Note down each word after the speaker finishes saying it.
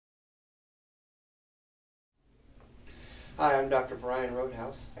Hi, I'm Dr. Brian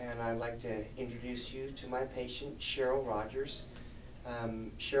Roadhouse, and I'd like to introduce you to my patient, Cheryl Rogers.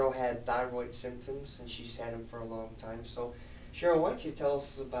 Cheryl had thyroid symptoms, and she's had them for a long time. So, Cheryl, why don't you tell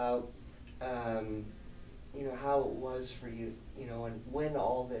us about, how it was for you, and when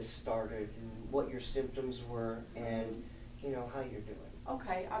all this started, and what your symptoms were, and, how you're doing.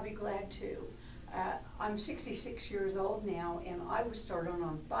 Okay, I'll be glad to. I'm 66 years old now, and I was started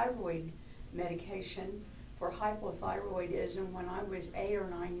on thyroid medication for hypothyroidism when I was 8 or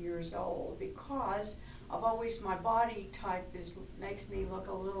 9 years old, because my body type makes me look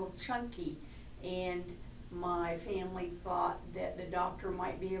a little chunky, and my family thought that the doctor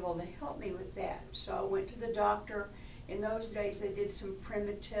might be able to help me with that. So I went to the doctor. In those days they did some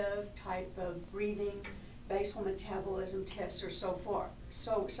primitive type of breathing, basal metabolism tests or so forth,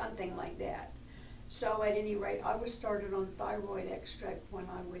 so something like that. So at any rate, I was started on thyroid extract when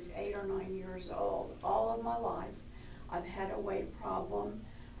I was 8 or 9 years old. All of my life, I've had a weight problem,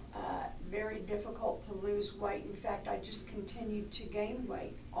 very difficult to lose weight. In fact, I just continued to gain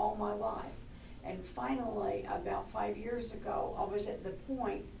weight all my life. And finally, about 5 years ago, I was at the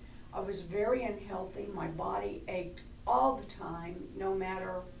point, I was very unhealthy. My body ached all the time, no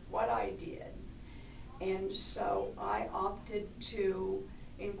matter what I did. And so I opted to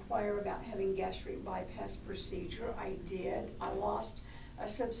inquire about having gastric bypass procedure. I did. I lost a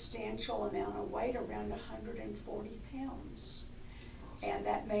substantial amount of weight, around 140 pounds. And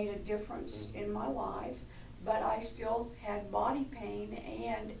that made a difference in my life, but I still had body pain,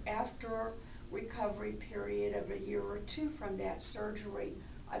 and after recovery period of a year or two from that surgery,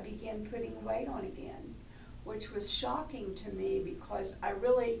 I began putting weight on again, which was shocking to me because I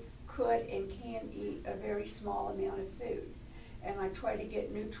really could and can eat a very small amount of food, and I try to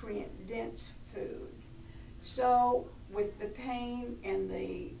get nutrient-dense food. So with the pain and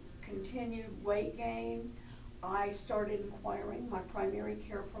the continued weight gain, I started inquiring my primary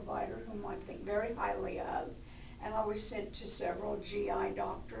care provider, whom I think very highly of, and I was sent to several GI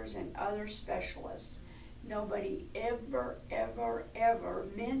doctors and other specialists. Nobody ever, ever, ever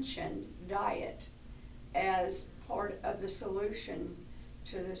mentioned diet as part of the solution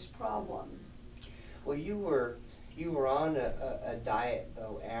to this problem. Well, you were on a diet,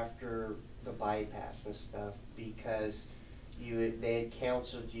 though, after the bypass and stuff, because they had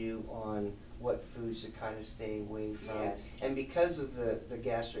counseled you on what foods to kind of stay away from. Yes. And because of the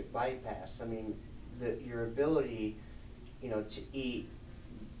gastric bypass, I mean, your ability, to eat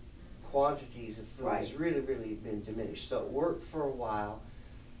quantities of food has really, really been diminished. So it worked for a while,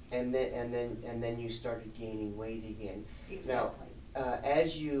 and then you started gaining weight again. Exactly. Now,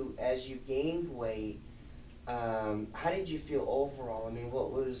 as you gained weight, how did you feel overall? I mean,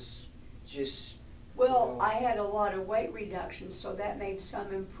 what was just... Well, I had a lot of weight reduction, so that made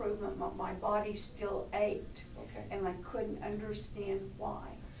some improvement, but my body still ached, and I couldn't understand why.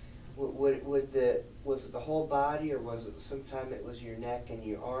 Was it the whole body, or was it sometime it was your neck and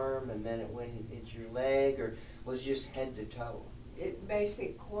your arm, and then it went into your leg, or was it just head to toe? It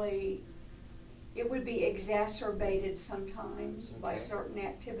basically, it would be exacerbated sometimes by certain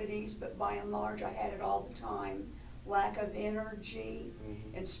activities, but by and large I had it all the time. Lack of energy,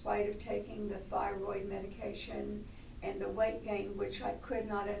 in spite of taking the thyroid medication, and the weight gain, which I could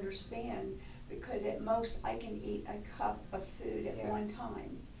not understand, because at most I can eat a cup of food at one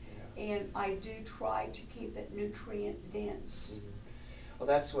time. And I do try to keep it nutrient dense. Well,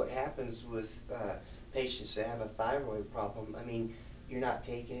 that's what happens with patients that have a thyroid problem. I mean, you're not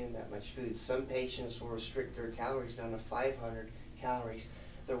taking in that much food. Some patients will restrict their calories down to 500 calories.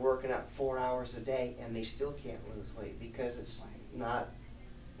 They're working out 4 hours a day, and they still can't lose weight because it's not,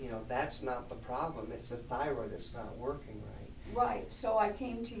 that's not the problem. It's the thyroid that's not working right. Right. So I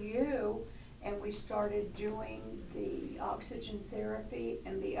came to you, and we started doing the oxygen therapy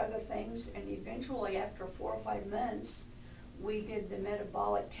and the other things, and eventually after 4 or 5 months, we did the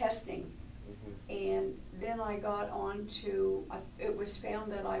metabolic testing. And then I got on to, it was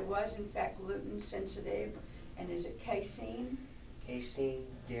found that I was in fact gluten sensitive, and is it casein? Casein,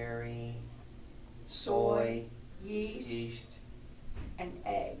 dairy, soy, yeast, and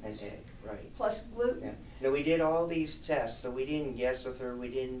eggs. And egg, right. Plus gluten. Yeah. Now, we did all these tests, so we didn't guess with her. We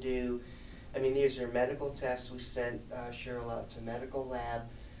didn't do, these are medical tests. We sent Cheryl out to medical lab.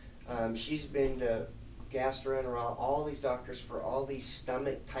 She's been to gastroenterologist, all these doctors for all these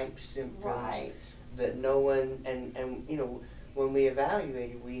stomach type symptoms that no one, and when we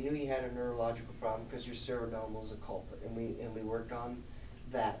evaluated, we knew you had a neurological problem because your cerebellum was a culprit, and we worked on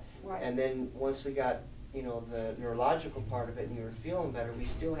that. And then once we got the neurological part of it and you were feeling better, we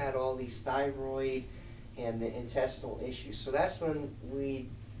still had all these thyroid and the intestinal issues. So that's when we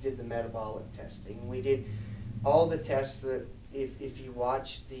did the metabolic testing. We did all the tests that, if you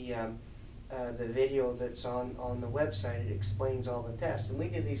watch the video that's on the website, it explains all the tests. And we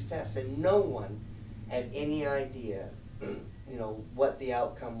did these tests, and no one had any idea, you know, what the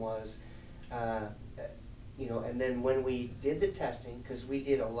outcome was. You know, and then when we did the testing, because we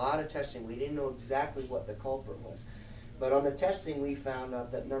did a lot of testing, we didn't know exactly what the culprit was. But on the testing, we found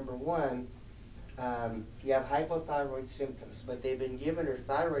out that number one, you have hypothyroid symptoms, but they've been giving her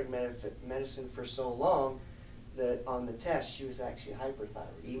thyroid medicine for so long that on the test she was actually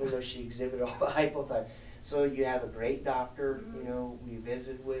hyperthyroid, even though she exhibited all the hypothyroid. So you have a great doctor, you know, we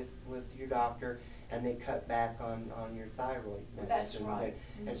visited with your doctor, and they cut back on your thyroid medicine. That's right.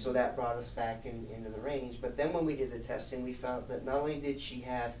 And so that brought us back into the range. But then when we did the testing, we found that not only did she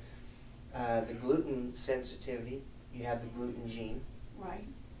have the gluten sensitivity, you have the gluten gene. Right.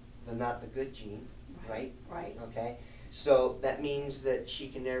 Not the good gene, right? Right. Okay. So that means that she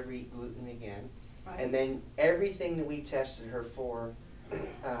can never eat gluten again. Right. And then everything that we tested her for,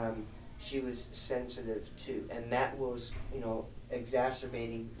 she was sensitive to, and that was, you know,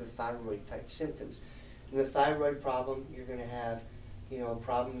 exacerbating the thyroid type symptoms. And the thyroid problem, you're going to have, you know,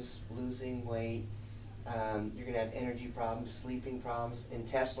 problems losing weight. You're going to have energy problems, sleeping problems,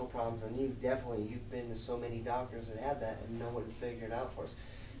 intestinal problems, and you've been to so many doctors that have that, and no one figured it out for us.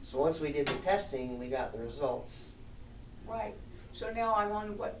 So once we did the testing, we got the results. Right. So now I'm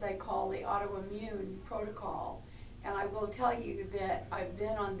on what they call the autoimmune protocol, and I will tell you that I've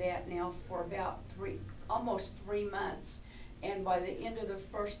been on that now for about almost 3 months, and by the end of the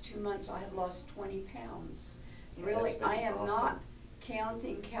first 2 months I had lost 20 pounds. Yeah, really, I am awesome. not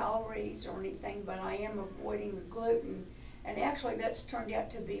counting calories or anything, but I am avoiding the gluten, and actually that's turned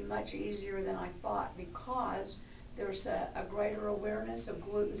out to be much easier than I thought, because there's a greater awareness of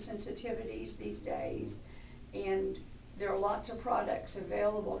gluten sensitivities these days, and there are lots of products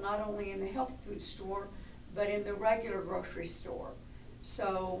available not only in the health food store but in the regular grocery store.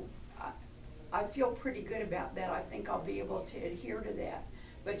 So I feel pretty good about that. I think I'll be able to adhere to that.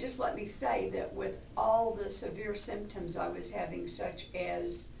 But just let me say that with all the severe symptoms I was having, such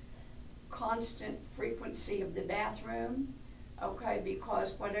as constant frequency of the bathroom, okay,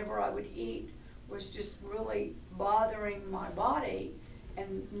 because whatever I would eat was just really bothering my body,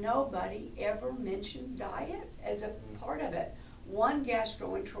 and nobody ever mentioned diet as a part of it. One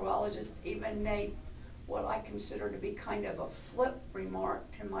gastroenterologist even made what I consider to be kind of a flip remark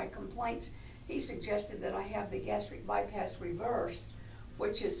to my complaints. He suggested that I have the gastric bypass reverse,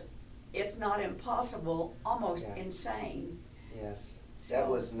 which is, if not impossible, almost insane. Yes, So, that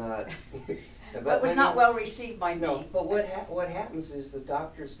was not. But was not well received by me. No, but what happens is the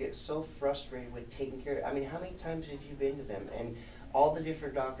doctors get so frustrated with taking care of. I mean, how many times have you been to them? And all the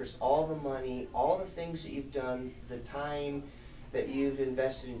different doctors, all the money, all the things that you've done, the time that you've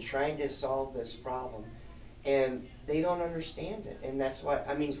invested in trying to solve this problem, and they don't understand it. And that's why,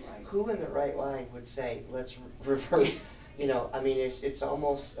 I mean, who in the right mind would say, let's reverse, you know, I mean, it's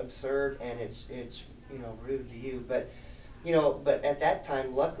almost absurd, and it's you know, rude to you, but, you know, but at that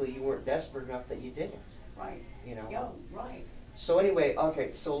time, luckily, you weren't desperate enough that you didn't. Right. You know. Yeah, right. So anyway,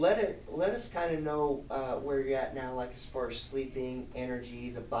 okay, so let us kind of know where you're at now, like as far as sleeping, energy,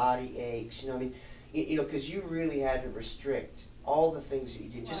 the body aches, you know, I mean, you know, because you really had to restrict all the things that you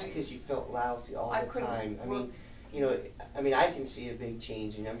did just because you felt lousy all the time. I mean, you know, I can see a big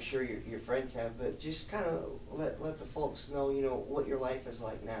change, and I'm sure your friends have, but just kind of let the folks know, you know, what your life is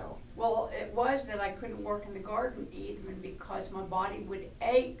like now. Well, it was that I couldn't work in the garden even because my body would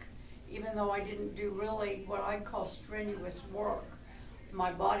ache, even though I didn't do really what I'd call strenuous work.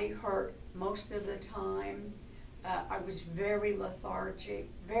 My body hurt most of the time. I was very lethargic,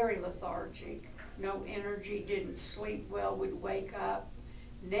 no energy, didn't sleep well, would wake up.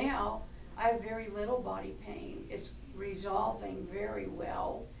 Now, I have very little body pain. It's resolving very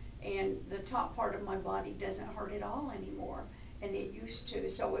well, and the top part of my body doesn't hurt at all anymore, and it used to.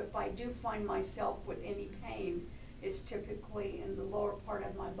 So if I do find myself with any pain, it's typically in the lower part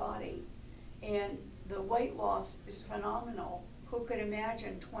of my body. And the weight loss is phenomenal. Who could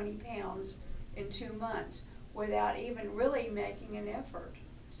imagine 20 pounds in 2 months without even really making an effort?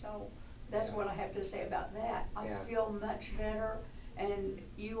 So that's what I have to say about that. I feel much better, and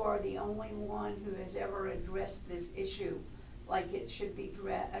you are the only one who has ever addressed this issue like it should be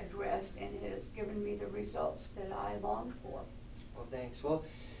addressed, and has given me the results that I longed for. Well, thanks. Well,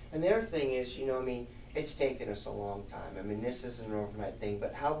 and the other thing is, you know, I mean, it's taken us a long time. I mean, this isn't an overnight thing,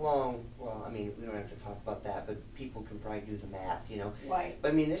 but how long, well, I mean, we don't have to talk about that, but people can probably do the math, you know. Right.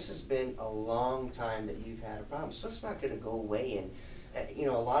 But I mean, this has been a long time that you've had a problem, so it's not going to go away in you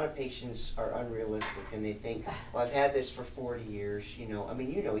know, a lot of patients are unrealistic and they think, well, I've had this for 40 years, you know. I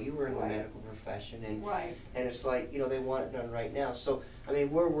mean, you know, you were in the Right. medical profession, and Right. and it's like, you know, they want it done right now. So, I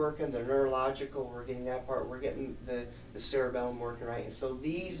mean, we're working the neurological, we're getting that part, we're getting the cerebellum working right. And so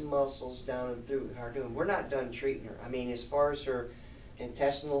these muscles down and through are doing, we're not done treating her. I mean, as far as her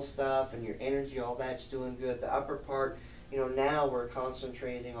intestinal stuff and your energy, all that's doing good. The upper part, you know, now we're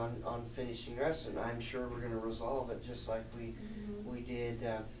concentrating on finishing the rest, and I'm sure we're going to resolve it just like we did,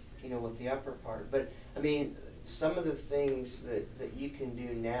 you know, with the upper part. But I mean, some of the things that you can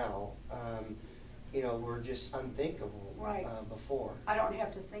do now, you know, were just unthinkable Right. Before. I don't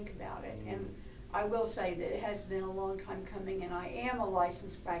have to think about it. And I will say that it has been a long time coming, and I am a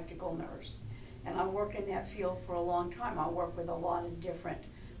licensed practical nurse. And I work in that field for a long time. I work with a lot of different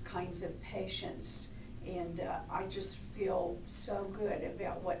kinds of patients, and I just feel so good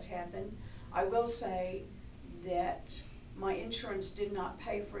about what's happened. I will say that my insurance did not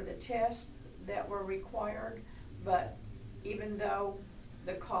pay for the tests that were required, but even though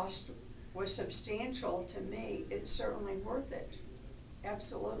the cost was substantial to me, it's certainly worth it.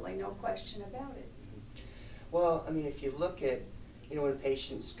 Absolutely, no question about it. Well, I mean, if you look at, you know, when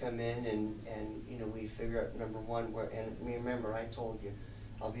patients come in and you know, we figure out, number one, where, and remember, I told you,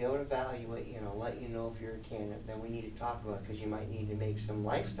 I'll be able to evaluate, you know, let you know if you're a candidate. Then we need to talk about it, because you might need to make some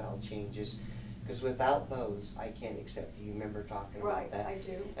lifestyle changes, because without those, I can't accept you. You remember talking about that? Right, I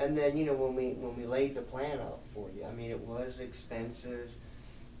do. And then, you know, when we laid the plan out for you, I mean, it was expensive,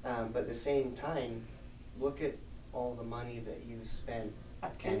 but at the same time, look at all the money that you spent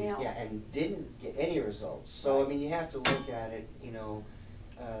Up to and, now. yeah, and didn't get any results. So Right. I mean, you have to look at it, you know,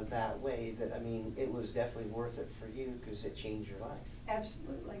 that way. That, I mean, it was definitely worth it for you because it changed your life.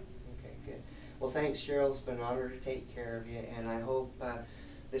 Absolutely. Okay, good. Well, thanks, Cheryl. It's been an honor to take care of you, and I hope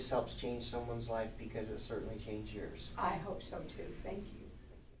this helps change someone's life, because it certainly changed yours. I hope so too. Thank you.